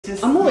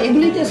আম্মু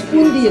এগুলিতে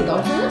স্পুন দিয়ে দাও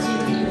হ্যাঁ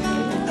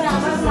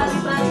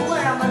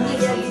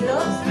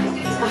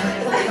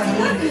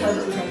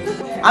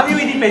আমি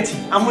ইডি পেয়েছি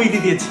আম্মু ইডি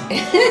দিয়েছি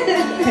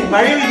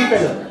মারিয়া ইডি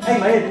পেল এই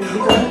মারিয়া তুমি ইডি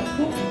করো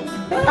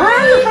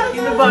Eid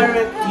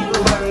Mubarak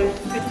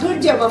গুড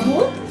জব আম্মু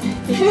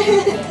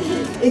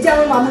এই যে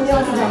আমার মামা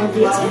আমাকে জামা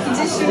দিয়েছে কি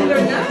যে সুন্দর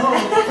না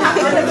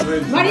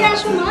মারিয়া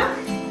আসো মা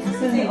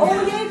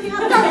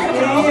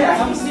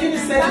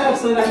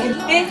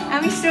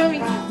আমি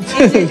শ্রমিক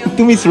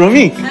তুমি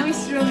শ্রমিক আমি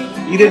শ্রমিক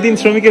ঈদের দিন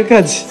শ্রমিকের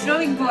কাজ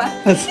শ্রমিক বুয়া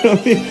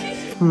শ্রমিক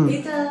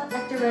এটা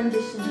একটা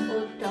রেন্ডিশন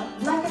ওটা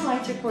ব্ল্যাক এন্ড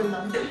হোয়াইট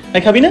করলাম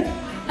খাবি না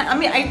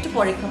আমি আরেকটু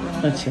পরে খাবো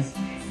আচ্ছা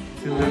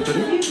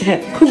হ্যাঁ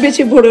খুব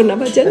বেশি বড় না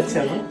বাজান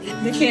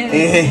দেখেন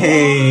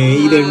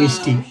ঈদের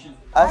মিষ্টি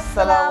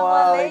আসসালামু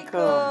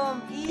আলাইকুম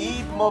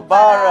ঈদ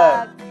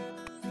মুবারক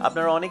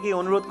আপনারা অনেকেই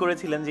অনুরোধ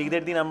করেছিলেন যে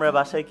ঈদের দিন আমরা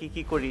বাসায় কি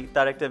কি করি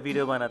তার একটা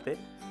ভিডিও বানাতে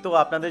তো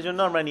আপনাদের জন্য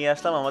আমরা নিয়ে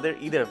আসলাম আমাদের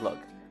ঈদের ব্লগ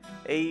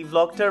এই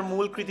ব্লগটার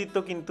মূল কৃতিত্ব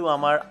কিন্তু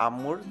আমার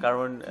আম্মুর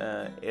কারণ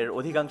এর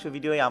অধিকাংশ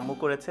ভিডিওই আম্মু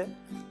করেছে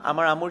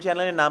আমার আম্মুর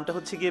চ্যানেলের নামটা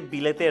হচ্ছে গিয়ে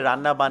বিলেতে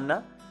রান্না বান্না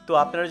তো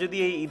আপনারা যদি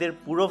এই ঈদের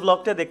পুরো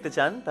ব্লগটা দেখতে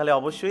চান তাহলে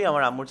অবশ্যই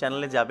আমার আম্মুর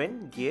চ্যানেলে যাবেন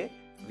গিয়ে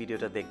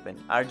ভিডিওটা দেখবেন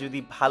আর যদি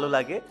ভালো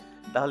লাগে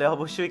তাহলে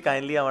অবশ্যই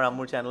কাইন্ডলি আমার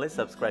আম্মুর চ্যানেলে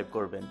সাবস্ক্রাইব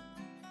করবেন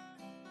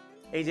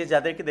এই যে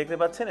যাদেরকে দেখতে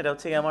পাচ্ছেন এটা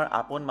হচ্ছে আমার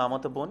আপন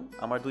মামাতো বোন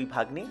আমার দুই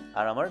ভাগ্নি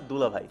আর আমার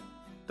দুলা ভাই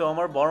তো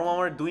আমার বড়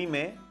মামার দুই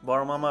মেয়ে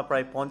বড় মামা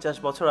প্রায়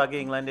 50 বছর আগে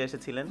ইংল্যান্ডে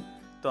এসেছিলেন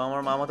তো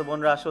আমার মামাতো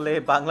বোনরা আসলে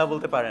বাংলা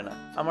বলতে পারে না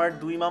আমার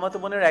দুই মামাতো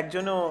বোনের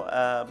একজনও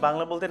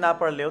বাংলা বলতে না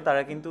পারলেও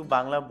তারা কিন্তু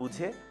বাংলা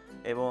বুঝে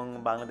এবং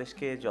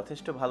বাংলাদেশকে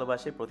যথেষ্ট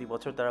ভালোবাসে প্রতি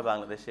বছর তারা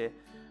বাংলাদেশে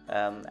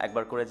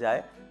একবার করে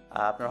যায়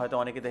আপনারা হয়তো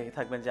অনেকে দেখে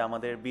থাকবেন যে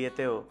আমাদের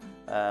বিয়েতেও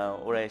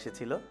ওরা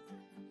এসেছিল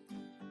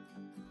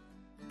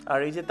আর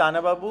এই যে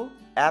তানা বাবু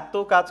এত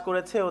কাজ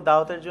করেছে ও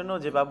দাওয়াতের জন্য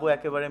যে বাবু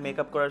একেবারে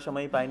মেকআপ করার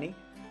সময়ই পায়নি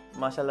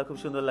মাশাআল্লাহ খুব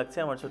সুন্দর লাগছে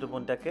আমার ছোট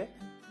বোনটাকে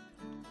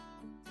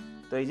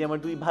তো এই যে আমার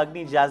দুই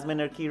ভাগ্নি জাজমিন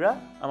আর কিরা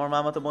আমার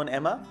মামাতো বোন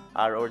এমা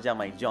আর ওর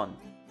জামাই জন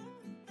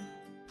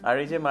আর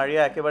এই যে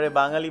মারিয়া একেবারে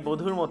বাঙালি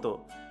বধূর মতো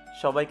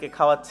সবাইকে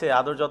খাওয়াচ্ছে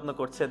আদর যত্ন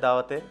করছে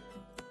দাওয়াতে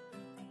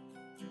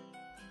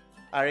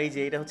আর এই যে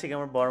এটা হচ্ছে কি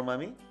আমার বড়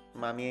মামি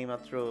মামি এই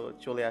মাত্র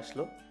চলে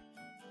আসলো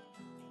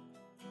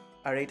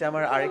আর এটা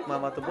আমার আরেক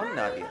মামাতো বোন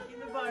নাদিয়া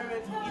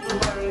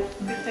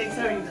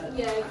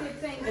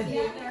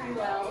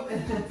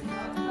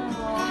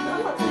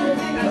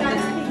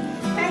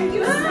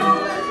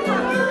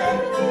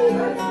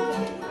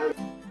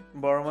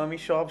বড় মামি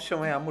সব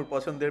সময় আম্মুর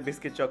পছন্দের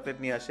বিস্কিট চকলেট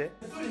নিয়ে আসে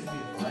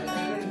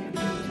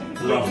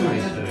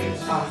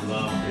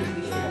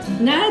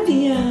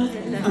নাদিয়া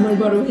আমার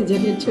বড়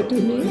ভাইজানের ছোট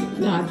মেয়ে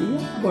নাদিয়া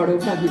বড়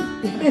ভাবি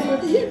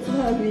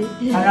ভাবি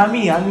আর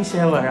আমি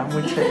শেওয়ার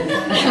আম্মুর ছেলে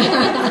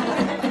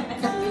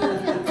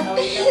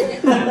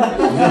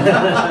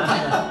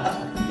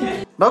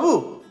বাবু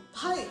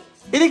ভাই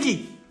এটা কি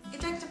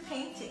এটা একটা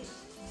পেইন্টিং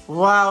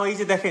ওয়াও এই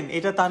যে দেখেন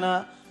এটা তানা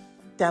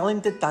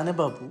ট্যালেন্টেড তানা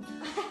বাবু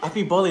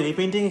আপনি বলেন এই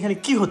পেইন্টিং এখানে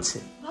কি হচ্ছে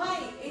ভাই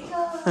এটা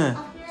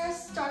আপনার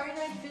স্টারি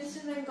নাইট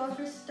ভিশনের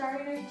গল্পের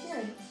স্টারি নাইট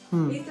চেন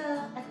এটা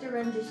একটা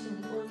রেন্ডিশন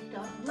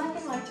ওটা ব্ল্যাক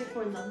এন্ড হোয়াইট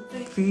করলাম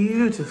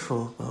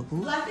beautiful Babu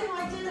black and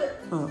white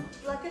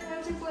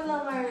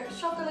করলাম আর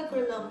সকালে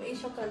করলাম এই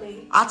সকালে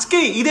আজকে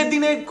ঈদের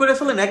দিনে করে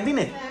ফেলেন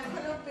একদিনে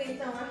এখনো পেইন্ট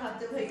আমার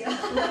হাতে ভাইয়া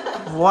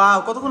ওয়াও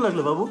কতক্ষণ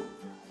লাগলো বাবু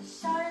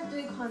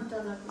 2.5 ঘন্টা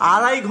লাগলো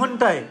 2.5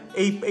 ঘন্টায়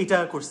এইটা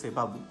করছে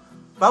বাবু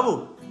বাবু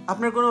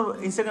আপনার কোনো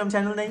ইনস্টাগ্রাম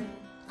চ্যানেল নাই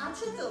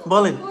আছে তো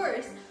বলেন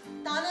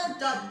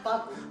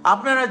tana.babu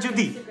আপনারা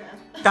যদি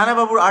তানা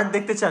বাবুর আর্ট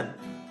দেখতে চান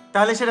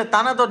তাহলে সেটা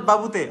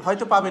tana.babu-তে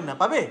হয়তো পাবেন না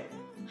পাবে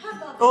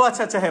ও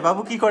আচ্ছা আচ্ছা হ্যাঁ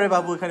বাবু কি করে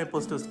বাবু এখানে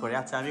পোস্ট করে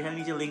আচ্ছা আমি এখানে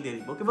নিচে লিংক দিয়ে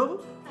দিব ওকে বাবু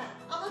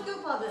আমাকেও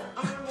পাবে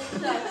আমার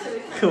মুখটা আছে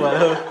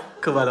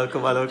খুব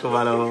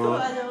ভালো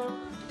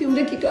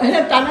তোমরা কি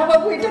টানা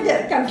বাবু এটা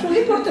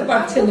কন্ট্রোলই করতে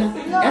পারছে না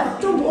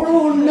এত বড়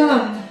ওড়না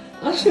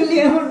আসলে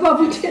আমার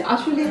বাবুকে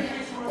আসলে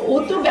ও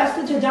তো ব্যস্ত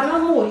ছিল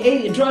জানামো এই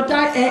ড্রটা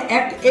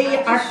এই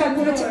আর্টটা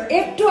করেছে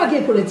একটু আগে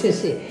করেছে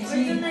সে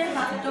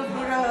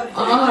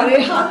আরে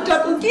হাতটা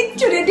তো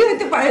কিচ্ছু রেডি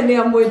হতে পারেনি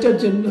আম্মু এটার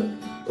জন্য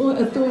ও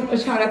এত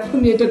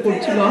সারাক্ষণ এটা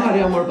করছিল আরে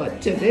আমার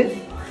বাচ্চাদের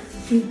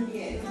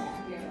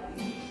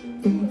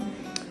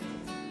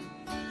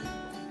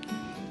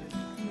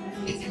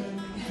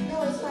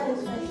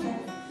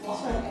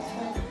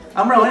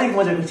আমরা অনেক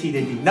মজা করছি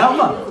ঈদের দিন না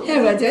মা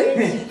হ্যাঁ বাজান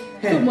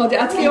খুব মজা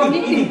আজকে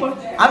অনেক দিন পর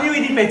আমি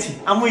ইডি পেয়েছি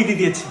আম্মু ইডি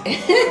দিয়েছি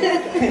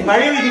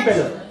মারিয়া ইডি পেল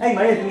এই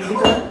মারিয়া তুমি ইডি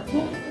করো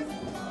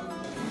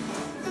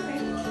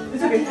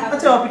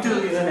আচ্ছা আপনি চলে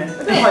গেলেন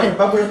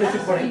বাবুর কাছে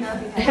পড়ে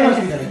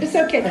ইটস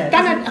ওকে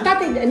টানা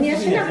তাতে নিয়ে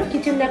আসেন আমি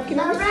কিচেন ন্যাপকিন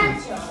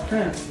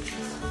হ্যাঁ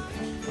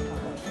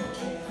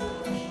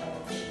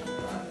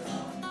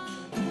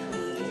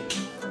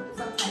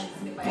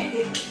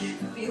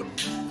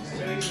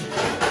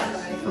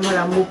আমার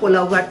আম্মু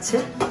পোলাও বাড়ছে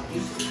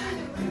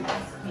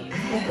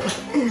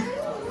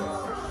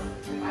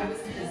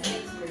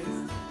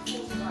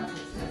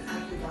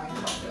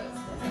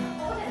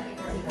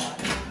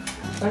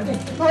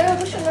ভাই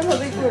অবশ্যই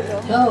ভাবেই করলো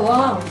Oh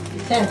wow,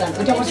 হ্যাঁ দাম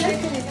এটা বসে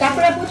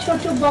তারপরে আপু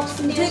ছোট বক্স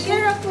নিয়ে ঢেকে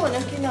রাখবো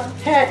নাকি না?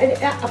 হ্যাঁ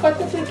আপাতত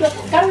একটু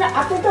কারণ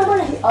আপনি তো আমার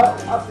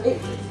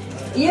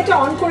ইয়েটা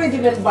অন করে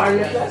দিবেন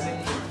বার্নারটা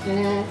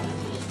হ্যাঁ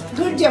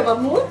গুড জব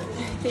আম্মু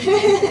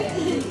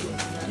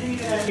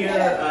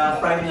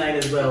Friday night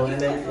as well, and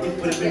then it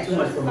would have been too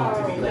much for mom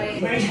to be like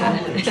very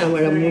happy.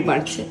 আমার আম্মু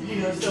বাড়ছে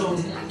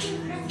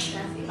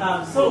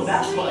So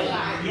that's why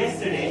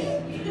yesterday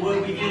what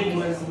we did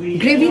was we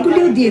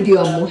গ্রেভিগুলিও দিয়ে দিও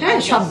আম্মু হ্যাঁ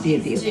সব দিয়ে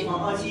দিও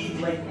on Eid,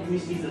 like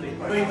Mish is a big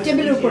part.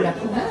 টেবিলের উপর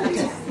রাখো হ্যাঁ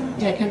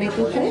এখানে তো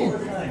ওখানে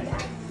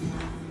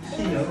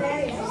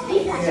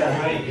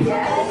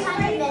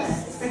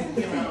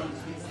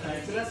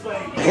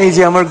এই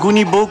যে আমার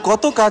গুণী বউ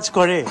কত কাজ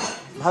করে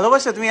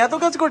ভালোবাসা তুমি এত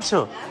কাজ করছো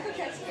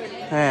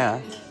হ্যাঁ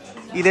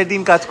ঈদের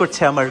দিন কাজ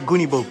করছে আমার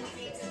গুণী বউ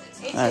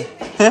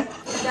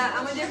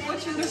আমাদের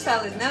পছন্দের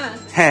সালাদ না?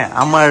 হ্যাঁ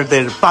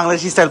আমাদের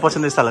বাংলাদেশি স্টাইল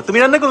পছন্দের সালাদ তুমি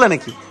রান্না করলে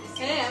নাকি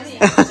হ্যাঁ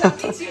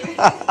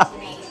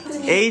আমি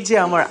এই যে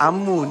আমার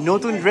আম্মু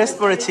নতুন ড্রেস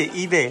পরেছে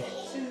ঈদে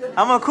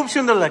আমার খুব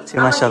সুন্দর লাগছে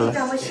মাশাআল্লাহ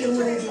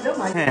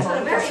হ্যাঁ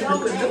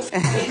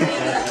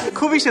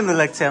খুবই সুন্দর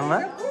লাগছে আম্মা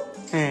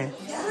হ্যাঁ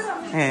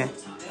হ্যাঁ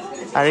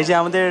আর এই যে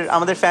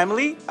আমাদের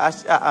ফ্যামিলি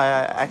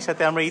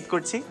একসাথে আমরা ঈদ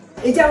করছি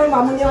এই যে আমার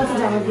মামুনি আমাকে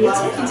জামা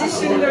দিয়েছে কি যে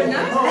সুন্দর না?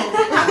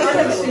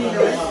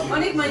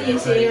 অনেক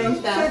মানিয়েছে এই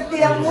রংটা। সত্যি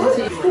আম্মু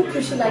খুব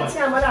খুশি লাগছে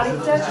আমার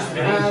আরেকটা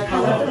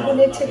খালাতো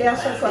বোনের ছেলে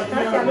আসার কথা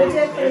কেন যে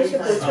এখন এসে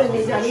পৌঁছয়নি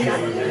জানি না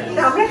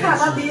আমরা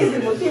খাবার দিয়ে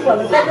দেবো কি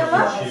বলো তাই না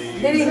মা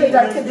দেরি হয়ে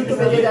যাচ্ছে 2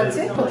 বেজে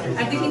যাচ্ছে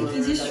আর দেখেন কি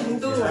যে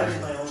সুন্দর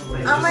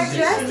আমার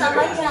ড্রেস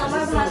আমাকে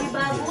আমার ভাবি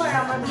বাবু আর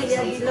আমার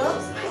ভাইয়া দিল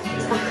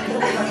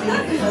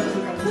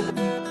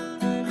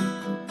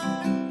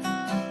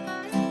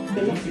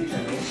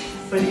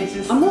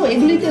আম্মু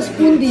এগুলিতে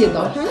স্পুন দিয়ে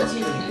দাও হ্যাঁ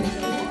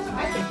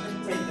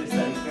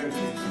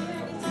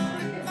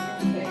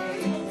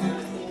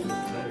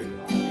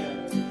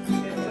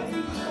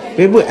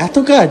বেবু এত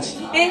কাজ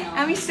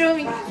আমি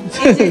শ্রমিক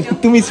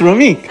তুমি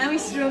শ্রমিক আমি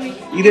শ্রমিক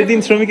ঈদের দিন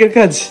শ্রমিকের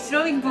কাজ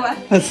শ্রমিক বুয়া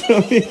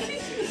শ্রমিক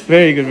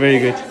ভেরি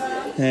গুড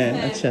হ্যাঁ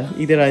আচ্ছা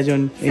ঈদের আয়োজন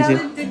এই যে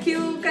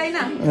কেউ খাই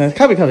না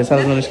খাবে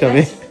সাধারণ মানুষ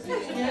খাবে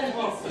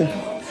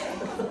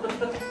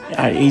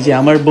আর এই যে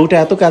আমার বউটা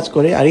এত কাজ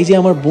করে আর এই যে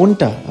আমার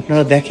বোনটা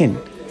আপনারা দেখেন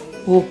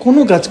ও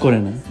কোনো কাজ করে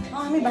না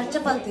আমি বাচ্চা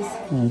পালতেছি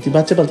তুই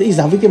বাচ্চা পালতে এই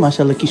জাবিকে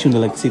মাশাআল্লাহ কি সুন্দর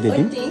লাগছে ঈদের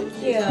দিন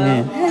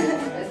হ্যাঁ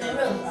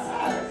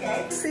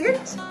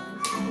sit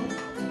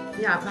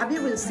yeah ভাবি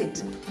will sit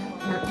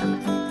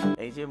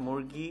এই যে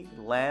মুরগি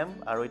ল্যাম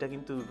আর ওইটা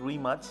কিন্তু রুই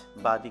মাছ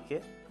বাদিকে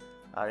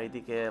আর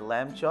এইদিকে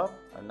ল্যাম চপ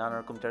আর নানা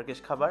রকম টার্কিশ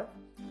খাবার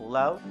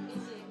পোলাও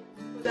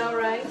পোলাও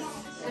রাইস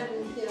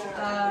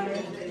আর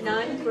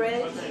নান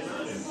ব্রেড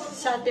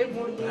সাথে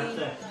মুরগি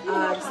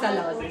আর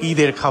সালাদ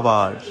ঈদের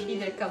খাবার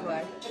ঈদের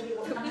খাবার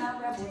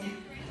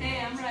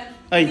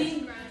এই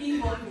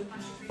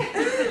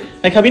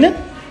এই খাবি না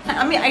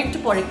আমি একটু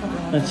পরে খাবো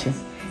আচ্ছা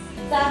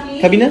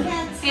খাবি না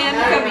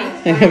আমি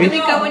খাবি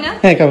তুমি খাবো না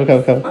হ্যাঁ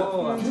খাবো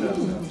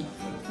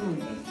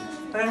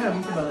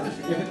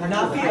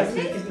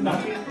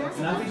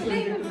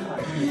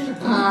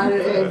আর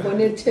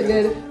বোনের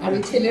ছেলের আর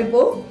ওই ছেলের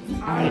বউ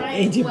আর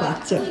এই যে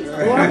বাচ্চা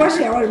ও আবার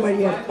আমার বাড়ি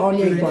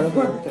অনেক বড়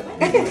ভক্ত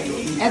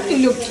এত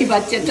লক্ষ্মী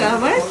বাচ্চাটা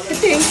আমার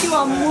থ্যাংক ইউ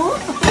আম্মু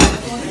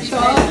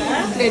সব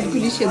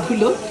প্লেটগুলি সে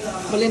ধুলো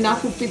বলে না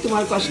ফুপি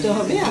তোমার কষ্ট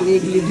হবে আমি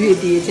এগুলি ধুয়ে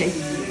দিয়ে যাই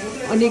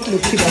অনেক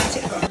লক্ষ্মী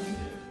বাচ্চা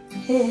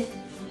হ্যাঁ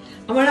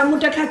আমার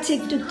আম্মুটা খাচ্ছে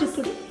একটু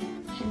করে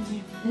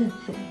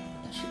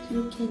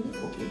তুই খেয়ে নে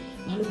ওকে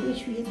ভালো করে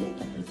শুয়ে দে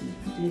তারপরে তুই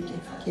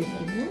খেয়ে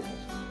ফেলবি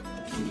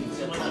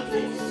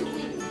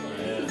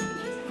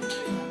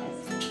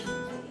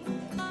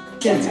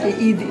আজকে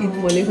ঈদ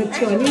মনে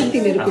হচ্ছে অনেক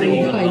দিনের কোনো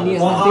ঈদ হয়নি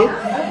আমাদের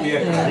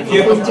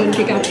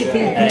আপনজনকে কাছে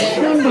পেয়ে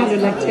ভীষণ ভালো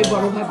লাগছে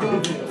বড় ভাবে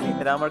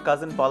এটা আমার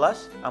কাজিন পলাশ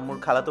আম্মুর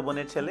খালাতো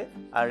বোনের ছেলে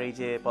আর এই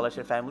যে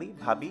পলাশের ফ্যামিলি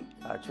ভাবি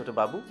আর ছোট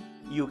বাবু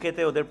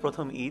ইউকেতে ওদের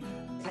প্রথম ঈদ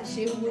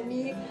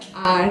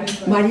আর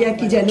মারিয়া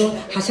কি যেন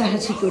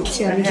হাসাহাসি করছে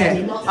আমি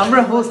জানি না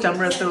আমরা হোস্ট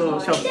আমরা তো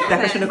সব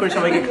দেখাশোনা করে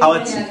সবাইকে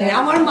খাওয়াচ্ছি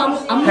আমার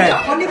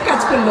অনেক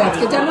কাজ করলো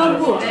আজকে জানো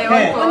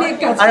অনেক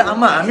কাজ আর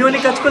আমি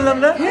অনেক কাজ করলাম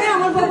না হ্যাঁ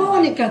আমার বাবা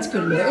অনেক কাজ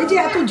করলো এই যে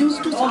এত জুস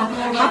টুস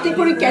হাতে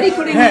করে ক্যারি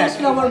করে নিয়ে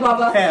আসলো আমার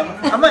বাবা হ্যাঁ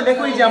আমার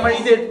দেখো এই যে আমার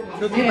ঈদের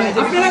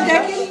আপনারা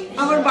দেখেন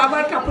আমার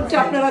বাবার কাপড়টা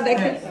আপনারা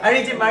দেখেন আর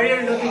এই যে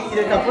মারিয়ার নতুন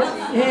ঈদের কাপড়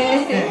হ্যাঁ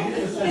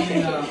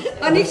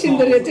অনেক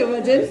সুন্দর হয়েছে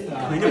বাজেন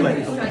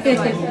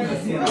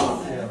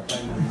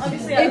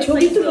এই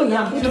ছবি তুলো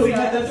না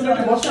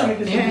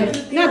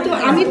না তো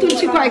আমি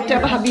তুলছি কয়েকটা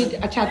ভাবি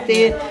সাথে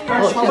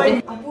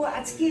আপু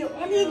আজকে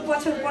অনেক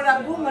বছর পর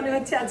আব্বু মনে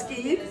হচ্ছে আজকে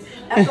ঈদ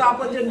এত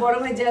আপনজন বড়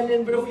ভাই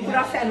জানেন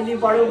পুরা ফ্যামিলি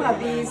বড়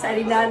ভাবি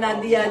সারিনা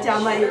নাদিয়া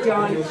জামাই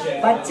জন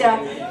বাচ্চা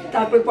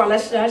তারপর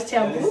পলাশরা আসছে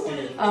আব্বু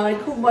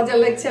খুব মজা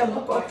লাগছে আব্বু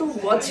কত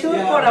বছর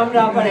পর আমরা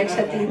আবার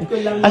একসাথে ঈদ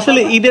করলাম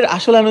আসলে ঈদের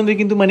আসল আনন্দ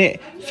কিন্তু মানে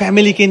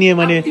ফ্যামিলিকে নিয়ে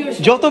মানে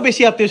যত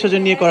বেশি আত্মীয়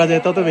স্বজন নিয়ে করা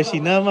যায় তত বেশি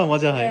না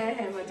মজা হয়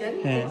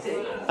হ্যাঁ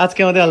আজকে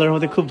আমাদের আল্লাহর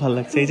মধ্যে খুব ভালো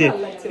লাগছে এই যে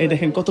এই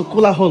দেখেন কত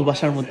কোলাহল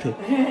বাসার মধ্যে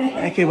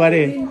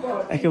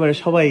একেবারে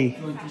সবাই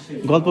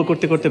গল্প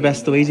করতে করতে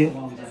ব্যস্ত এই যে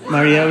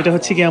মারিয়া, ওইটা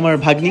হচ্ছে কি আমার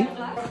ভাগ্নি।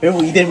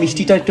 ঈদের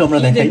মিষ্টিটা একটু আমরা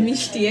দেখাই।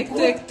 মিষ্টি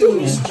একটু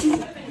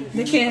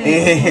দেখেন,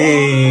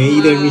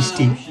 ঈদের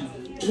মিষ্টি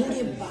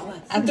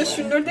এত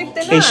সুন্দর দেখতে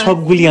না? এই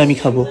সবগুলি আমি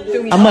খাবো।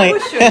 আমায়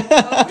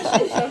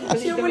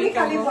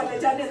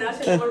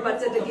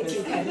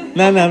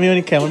না না, আমি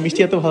অনেক খাই, আমার মিষ্টি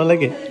এত ভালো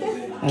লাগে।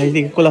 আর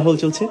এইদিকে কোলাহল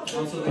চলছে,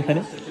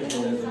 ওখানে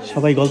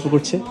সবাই গল্প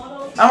করছে,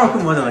 আমার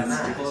খুব মজা লাগছে।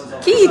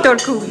 কি তোর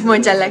খুব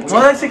মজা লাগছে?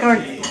 মজা লাগছে কারণ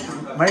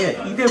মারিয়া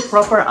ঈদের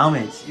প্রপার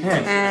আমেজ।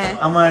 হ্যাঁ,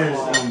 আমার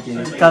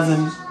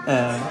কাজিন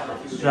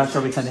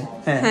সব এখানে,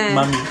 হ্যাঁ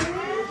মামি,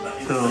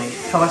 তো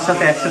সবার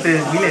সাথে একসাথে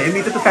মিলে,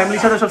 এমনিতে তো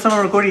ফ্যামিলির সাথে সবসময়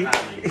আমরা করি,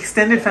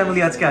 এক্সটেন্ডেড ফ্যামিলি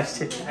আজকে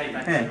আসছে।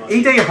 হ্যাঁ,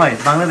 এইটাই হয়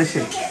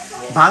বাংলাদেশে।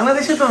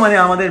 বাংলাদেশে তো মানে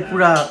আমাদের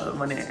পুরা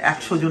মানে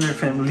 100 জনের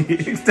ফ্যামিলি,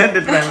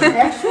 এক্সটেন্ডেড ফ্যামিলি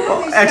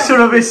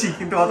 100-এরও বেশি,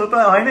 কিন্তু অতটা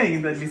হয় নাই।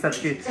 কিন্তু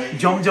আজকে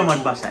জমজমাট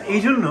বাসা,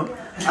 এই জন্য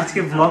আজকে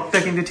ব্লগটা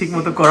কিন্তু ঠিক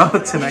মতো করা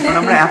হচ্ছে না, কারণ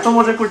আমরা এত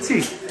মজা করছি,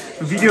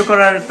 ভিডিও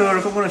করার তো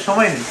ওরকম কোনো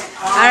সময় নেই।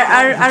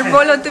 আর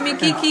বলো তুমি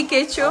কি কি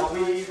খেয়েছো?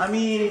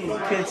 আমি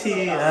খেয়েছি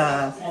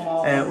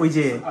ওই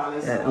যে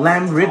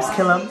ল্যাম্ব রিবস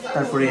খেলাম,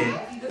 তারপরে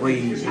ওই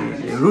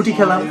রুটি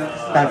খেলাম,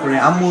 তারপরে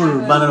আম্মুর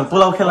বানানো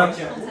পোলাও খেলাম,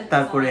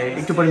 তারপরে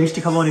একটু পরে মিষ্টি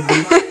খাবো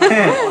অনেকগুলো।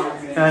 হ্যাঁ,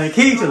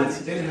 খেয়েই চলেছি।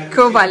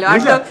 খুব ভালো। আর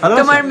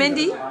তোমার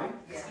মেহেন্দি?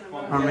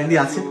 আমার মেহেন্দি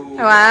আছে।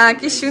 বাহ,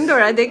 কি সুন্দর!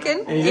 দেখেন,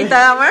 এটা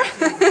আমার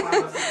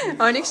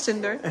অনেক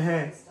সুন্দর।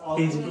 হ্যাঁ,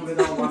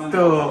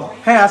 তো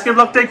হ্যাঁ, আজকের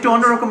ব্লগটা একটু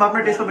অন্যরকম,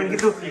 আপনার টেস্ট করবেন।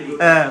 কিন্তু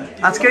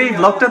আজকের এই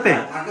ব্লগটাতে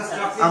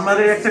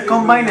আমাদের একটা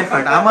কম্বাইন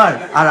এফার্ট, আমার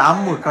আর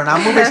আম্মুর, কারণ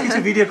আম্মু বেশ কিছু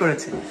ভিডিও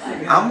করেছে।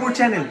 আম্মুর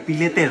চ্যানেল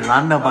বিলেতে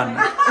রান্না বান্না,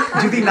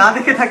 যদি না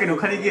দেখে থাকেন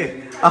ওখানে গিয়ে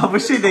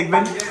অবশ্যই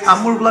দেখবেন।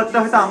 আম্মুর ব্লগটা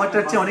হয়তো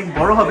আমারটার চেয়ে অনেক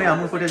বড় হবে,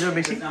 আম্মুর ফুটেজও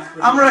বেশি,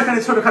 আমরা এখানে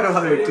ছোটখাটো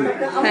ভাবে একটু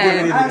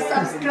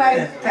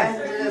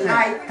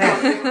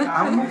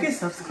আম্মুকে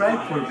সাবস্ক্রাইব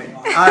করবেন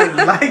আর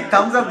লাইক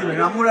থামস আপ দিবেন।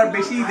 আম্মুর আর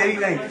বেশি দেরি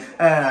নাই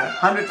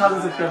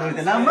 100,000 সাবস্ক্রাইবার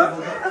হইতে না আম্মা?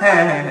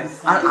 হ্যাঁ হ্যাঁ হ্যাঁ।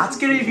 আর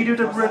আজকের এই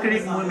ভিডিওটা পুরোটাই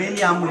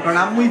মেইনলি আম্মুর, কারণ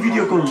আম্মুই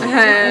ভিডিও করলো,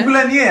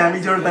 ওগুলা নিয়ে আমি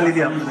জোরতালি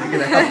দিয়ে আপনাদেরকে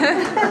দেখাবো।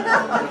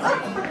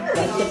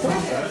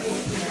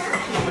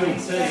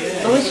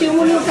 আমার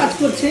শিওমনিও কাজ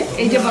করছে,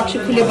 এই যে বাক্স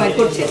খুলে বাইর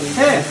করছে।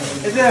 হ্যাঁ,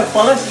 এই যে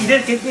পলাশ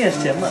ঈদের কেক নিয়ে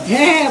আসছে আম্মা।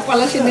 হ্যাঁ,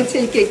 পলাশ এনেছে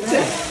এই কেকটা।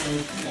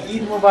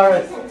 ঈদ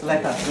মুবারক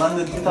লেখা,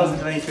 লন্ডন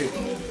 2023।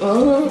 ও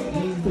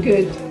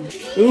গুড।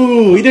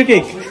 ঈদের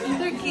কেক,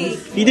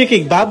 ঈদের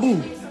কেক।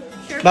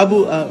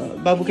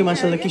 বাবুকে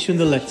মাশাআল্লাহ কি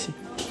সুন্দর লাগছে।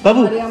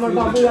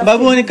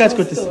 বাবু অনেক কাজ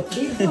করতেছে।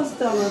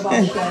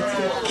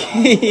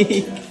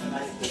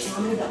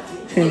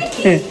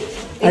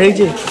 আর এই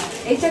যে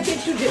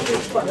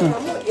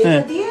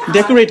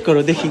ডেকোরেট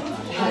করো, দেখি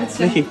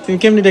তুমি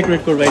কেমনে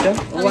ডেকোরেট করবে এটা।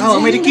 ওয়াও,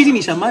 আমার এটা কি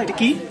জিনিস আম্মা? এটা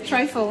কি?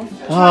 ট্রাইফল।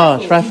 হ্যাঁ,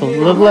 ট্রাইফল,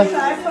 লাভলি।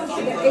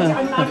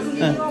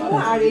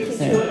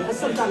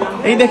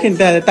 এই দেখেন,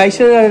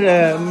 তাইশার আর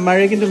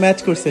মারিয়া কিন্তু ম্যাচ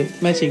করছে,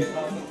 ম্যাচিং।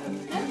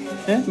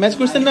 হ্যাঁ, ম্যাচ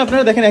করছেন না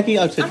আপনারা? দেখেন একই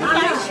আউটফিট।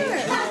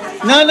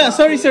 না না,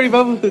 সরি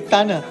বাবু, তা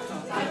না।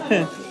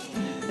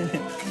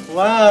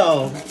 ওয়াও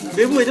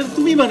বেবু, এটা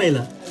তুমি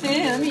বানাইলা?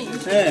 হ্যাঁ, আমি।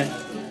 হ্যাঁ,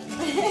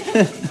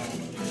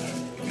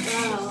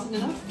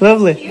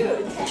 lovely,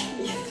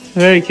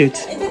 very cute.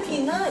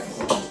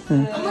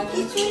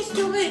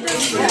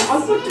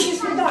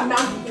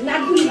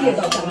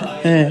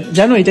 হ্যাঁ,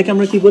 জানো এটাকে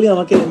আমরা কি বলি?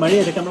 আমাকে মারি,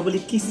 এটাকে আমরা বলি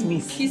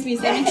কিসমিস।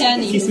 আমি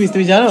জানি। কিসমিস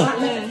তুমি জানো?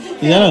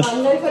 জানো?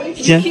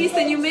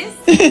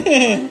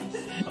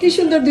 কি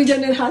সুন্দর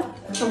দুইজনের হাত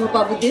আমার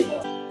বাবুদের।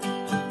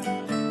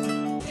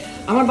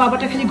 আমার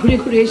বাবাটা খালি ঘুরে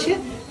ঘুরে এসে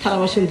থালা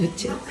বাসন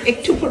ধুচ্ছে,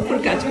 একটু ফটফট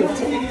কাজ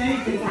করছে।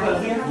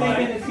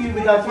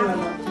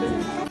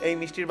 এই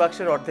মিষ্টির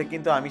বাক্সের অর্ধেক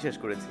কিন্তু আমি শেষ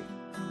করেছি।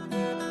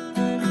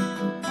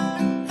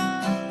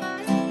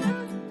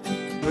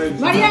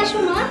 মারিয়া, আসো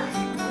মা।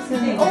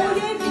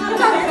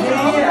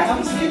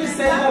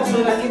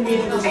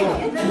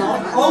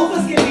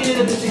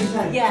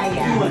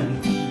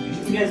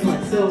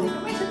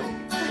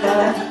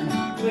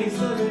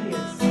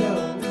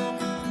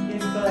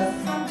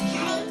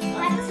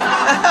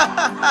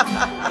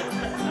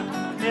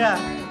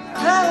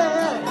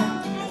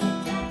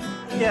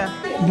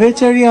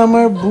 বেচারি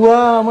আমার বুয়া,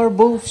 আমার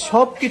বউ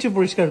সবকিছু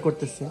পরিষ্কার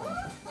করতেছে।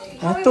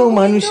 এত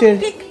মানুষের,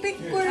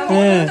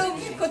 হ্যাঁ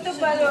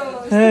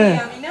হ্যাঁ,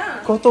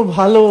 কত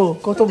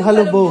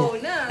ভালো বউ।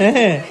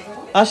 হ্যাঁ,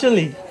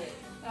 আসলে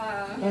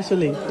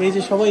এই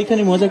যে সবাই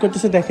এখানে মজা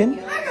করতেছে দেখেন,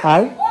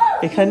 আর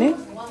এখানে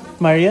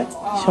মারিয়া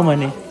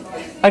সমানে।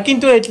 আর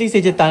কিন্তু এটলিস্ট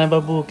এই যে তানা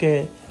বাবুকে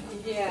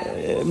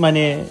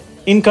মানে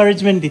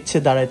এনকারেজমেন্ট দিচ্ছে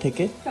দাঁড়ায়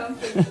থেকে।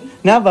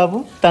 না বাবু,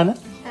 তানা,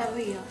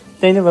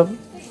 তাই না বাবু?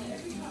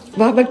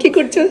 বাবা কি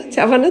করছো?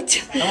 চা বানাচ্ছ?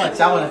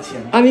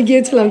 আমি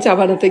গিয়েছিলাম চা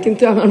বানাতে,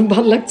 কিন্তু আমার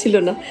ভালো লাগছিল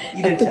না।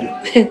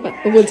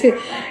 ও বলছে,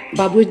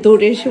 বাবু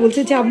দৌড়ে এসে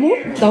বলছে যে আম্মু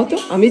দাও তো,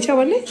 আমি চা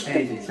বানাই।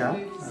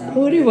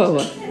 ওরে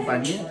বাবা,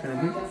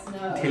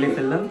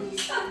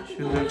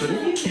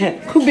 হ্যাঁ,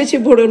 খুব বেশি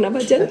বড় না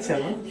বাজার।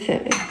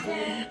 হ্যাঁ,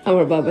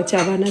 আমার বাবা চা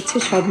বানাচ্ছে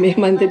সব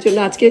মেহমানদের জন্য।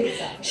 আজকে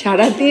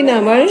সারাদিন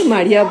আমার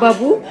মারিয়া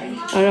বাবু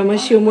আর আমার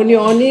শিওমনি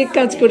অনেক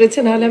কাজ করেছে,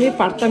 নাহলে আমি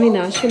পারতামই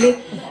না। আসলে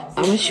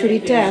আমার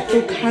শরীরটা এত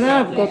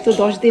খারাপ, গত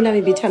 10 দিন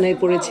আমি বিছানায়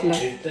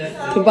পড়েছিলাম।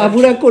 তো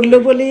বাবুরা করলো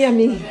বলেই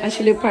আমি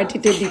আসলে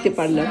পার্টিটা দিতে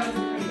পারলাম।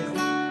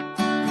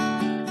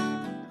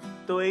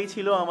 তো এই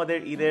ছিল আমাদের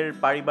ঈদের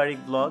পারিবারিক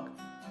ব্লগ।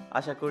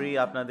 আশা করি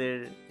আপনাদের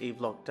এই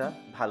ব্লগটা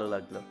ভালো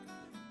লাগলো।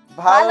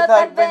 ভালো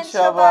থাকবেন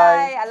সবাই,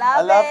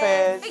 আল্লাহ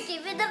হাফেজ।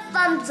 Give it a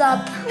thumbs up.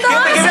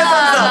 Give it a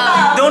thumbs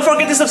up. Don't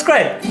forget to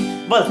subscribe.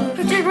 Well,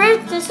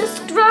 To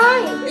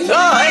subscribe.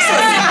 oh,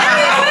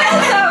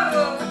 excellent.